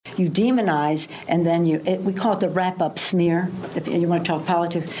you demonize, and then we call it the wrap-up smear. If you want to talk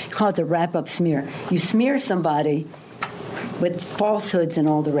politics, you call it the wrap-up smear. You smear somebody with falsehoods and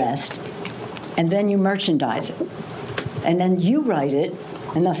all the rest, and then you merchandise it. And then you write it,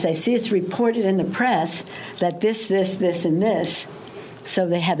 and they'll say, see, it's reported in the press that this, and this. So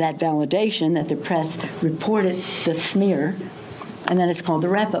they have that validation that the press reported the smear, and then it's called the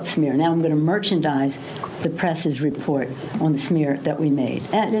wrap-up smear. Now I'm going to merchandise the press's report on the smear that we made.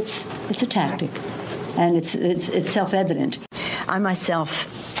 And it's a tactic, and it's self-evident. I myself,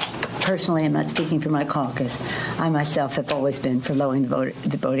 personally, I'm not speaking for my caucus, I myself have always been for lowering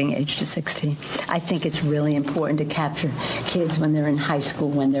the voting age to 16. I think it's really important to capture kids when they're in high school,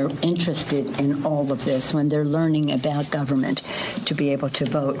 when they're interested in all of this, when they're learning about government, to be able to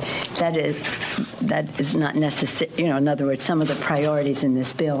vote. That is not necessary. In other words, some of the priorities in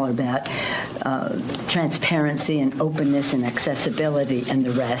this bill are about transparency and openness and accessibility and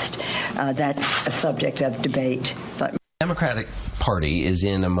the rest. That's a subject of debate. But Democratic Party is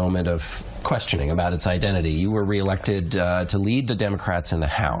in a moment of questioning about its identity. You were reelected to lead the Democrats in the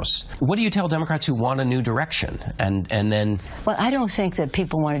House. What do you tell Democrats who want a new direction? And then... Well, I don't think that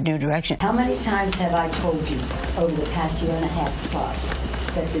people want a new direction. How many times have I told you over the past year and a half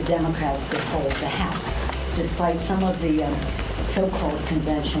plus that the Democrats would hold the House, despite some of the so-called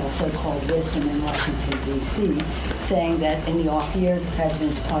conventional, so-called wisdom in Washington, D.C., saying that in the off year, the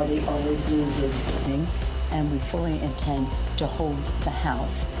president's party always loses. And we fully intend to hold the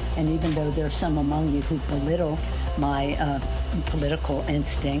House. And even though there are some among you who belittle my political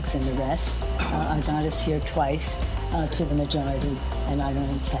instincts and the rest, I got us here twice to the majority, and I don't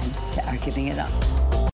intend to giving it up.